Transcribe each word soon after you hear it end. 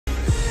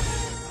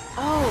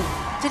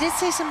Did it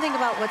say something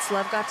about what's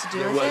love got to do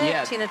with it?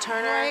 Yeah. Tina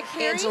Turner,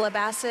 Angela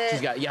Bassett.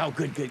 She's got, yeah, oh,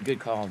 good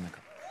call. Here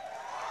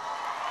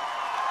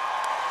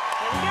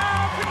we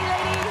go, pretty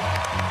lady.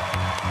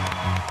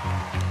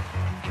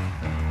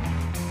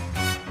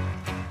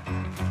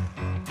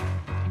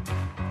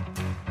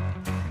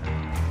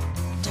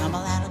 Tumble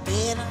out of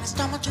bed and I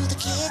stumble to the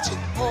kitchen.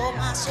 Pour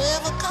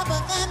myself a cup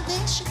of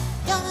ambition.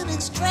 Yawn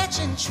and stretch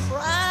and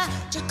try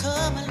to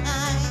come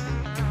alive.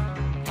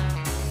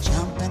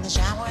 Jump in the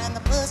shower and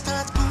the blood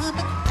starts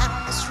pumping. Out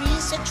on the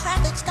streets the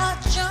traffic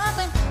starts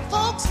jumping.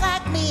 Folks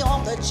like me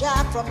on the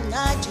job from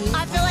 9 to 5.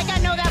 I feel like I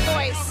know that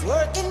voice.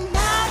 Working 9 to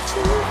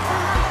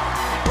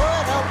 5.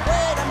 What a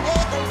way to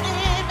make a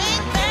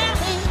living.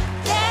 Barely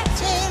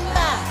getting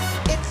by.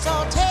 It's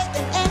all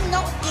taken and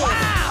no giving.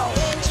 Wow.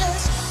 They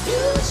just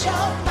use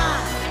your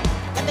mind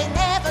and they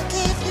never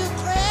give you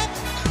credit.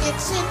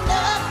 It's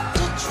enough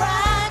to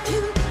drive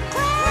you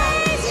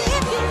crazy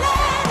if you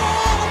let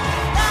it.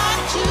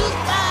 9 to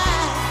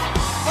 5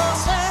 for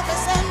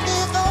service and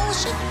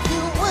devotion.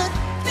 You would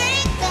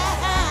think that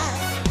I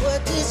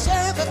would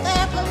deserve a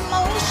fair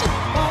promotion.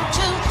 Want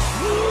to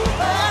move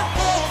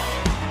ahead,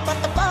 but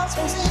the boss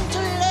won't seem to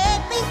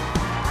let me.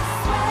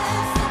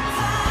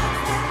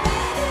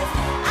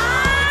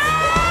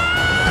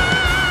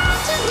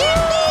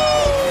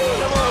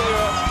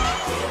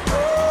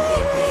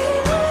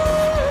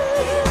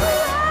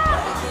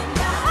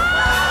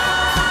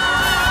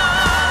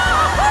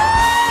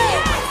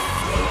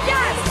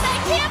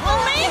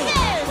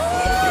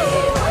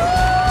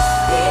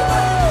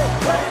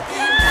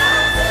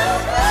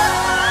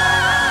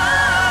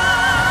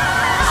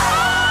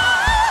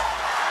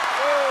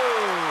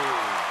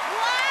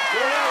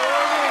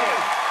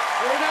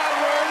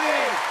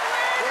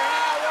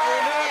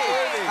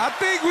 I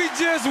think we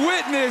just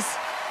witnessed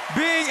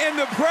being in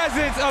the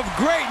presence of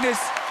greatness.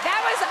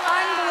 That was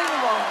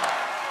unbelievable.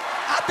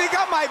 I think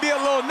I might be a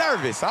little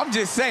nervous. I'm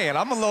just saying,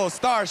 I'm a little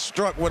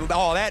starstruck with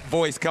all that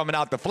voice coming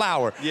out the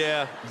flower.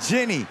 Yeah.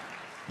 Jenny,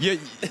 you're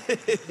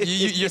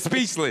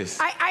speechless.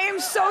 I am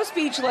so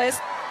speechless,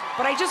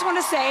 but I just want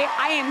to say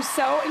I am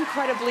so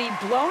incredibly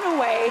blown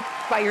away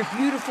by your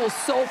beautiful,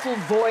 soulful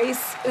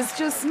voice. It's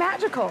just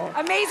magical.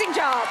 Amazing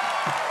job.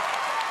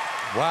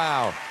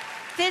 Wow.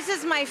 This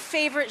is my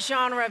favorite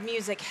genre of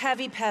music,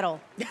 heavy pedal.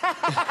 Thank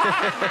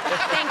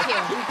you.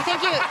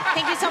 Thank you.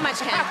 Thank you so much,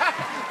 Ken.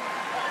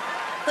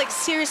 Like,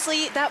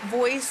 seriously, that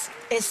voice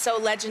is so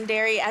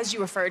legendary. As you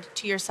referred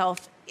to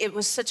yourself, it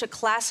was such a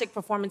classic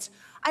performance.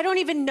 I don't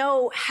even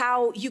know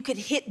how you could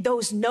hit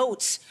those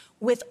notes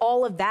with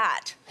all of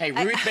that. Hey,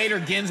 Ruth Bader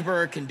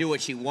Ginsburg can do what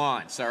she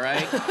wants, all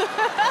right?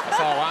 That's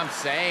all I'm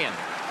saying.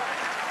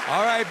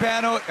 All right,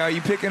 panel, are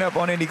you picking up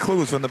on any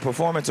clues from the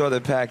performance or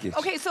the package?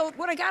 Okay, so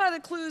what I got out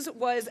of the clues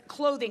was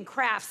clothing,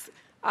 crafts,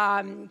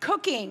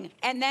 cooking,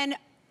 and then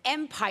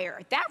Empire.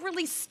 That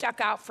really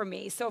stuck out for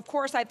me. So, of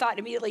course, I thought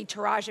immediately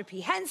Taraji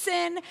P.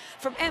 Henson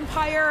from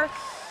Empire.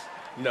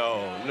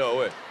 No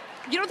way.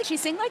 You don't think she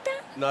sing like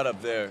that? Not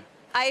up there.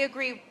 I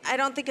agree. I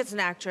don't think it's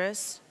an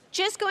actress.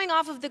 Just going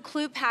off of the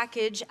clue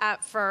package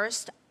at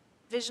first,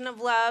 Vision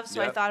of Love, so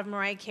I Yep. thought of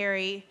Mariah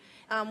Carey.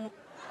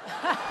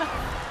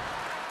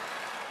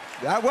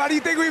 Why do you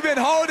think we've been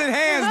holding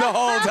hands the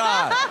whole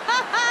time?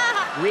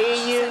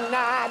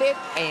 Reunited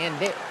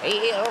and it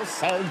feels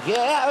so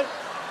good.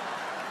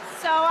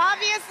 So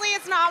obviously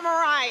it's not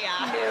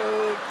Mariah.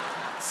 No.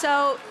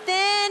 So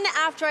then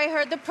after I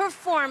heard the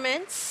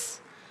performance,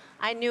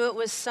 I knew it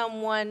was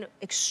someone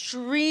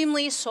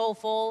extremely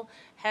soulful,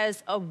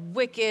 has a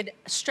wicked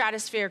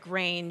stratospheric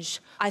range.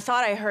 I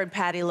thought I heard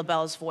Patti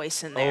LaBelle's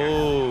voice in there.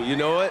 Oh, you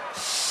know what?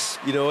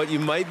 You know what? You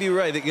might be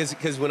right.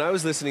 Because when I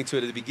was listening to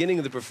it at the beginning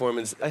of the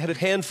performance, I had a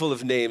handful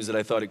of names that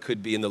I thought it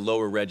could be in the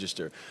lower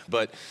register.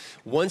 But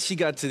once she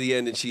got to the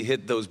end and she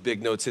hit those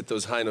big notes, hit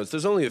those high notes,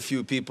 there's only a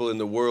few people in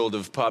the world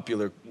of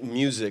popular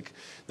music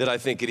that I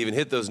think could even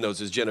hit those notes.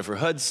 There's Jennifer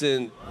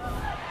Hudson,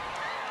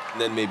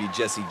 and then maybe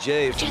Jessie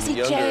J from Jessie the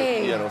younger,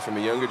 J. you know, from a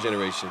younger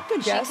generation.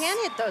 Good guess. She can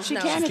hit those She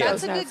notes. can hit That's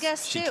those a good notes.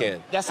 guess, too. She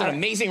can. That's an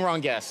amazing wrong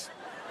guess.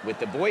 With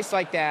the voice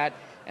like that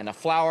and a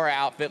flower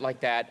outfit like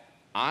that,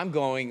 I'm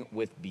going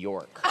with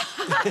Bjork.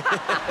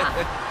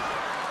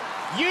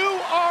 You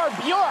are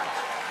Bjork.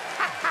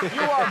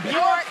 You are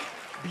Bjork.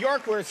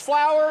 Bjork wears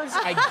flowers.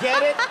 I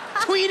get it.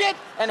 Tweet it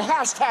and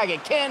hashtag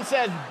it. Ken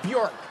says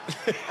Bjork.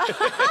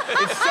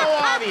 It's so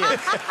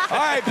obvious. All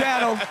right,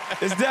 panel,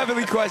 it's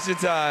definitely question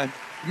time.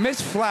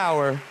 Miss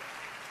Flower,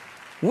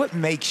 what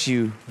makes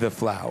you the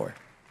flower?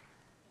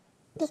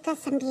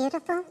 Because I'm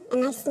beautiful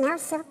and I smell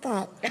so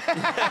good.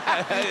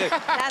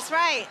 That's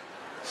right.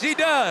 She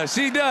does,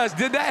 she does.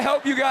 Did that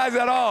help you guys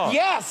at all?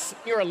 Yes,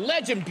 you're a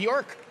legend,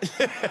 Bjork.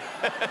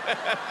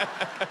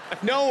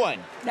 No one.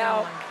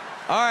 No.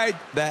 All right,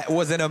 that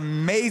was an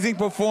amazing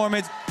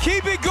performance.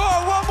 Keep it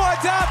going one more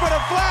time for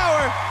the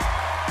flower.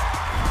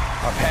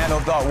 Our panel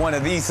thought one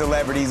of these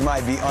celebrities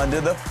might be under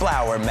the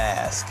flower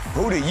mask.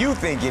 Who do you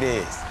think it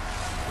is?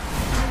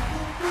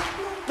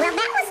 Well,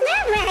 that was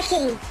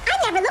nerve-wracking. I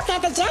never looked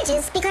at the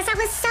judges because I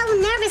was so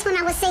nervous when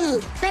I was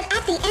singing. But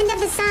at the end of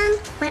the song,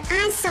 when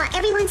I saw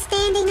everyone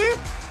standing up,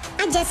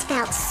 I just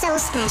felt so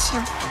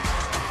special.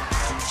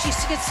 She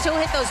could still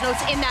hit those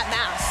notes in that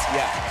mask.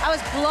 Yeah. I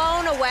was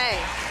blown away.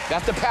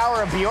 That's the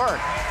power of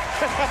Bjork.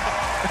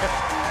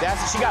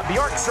 She got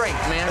Bjork strength,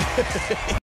 man.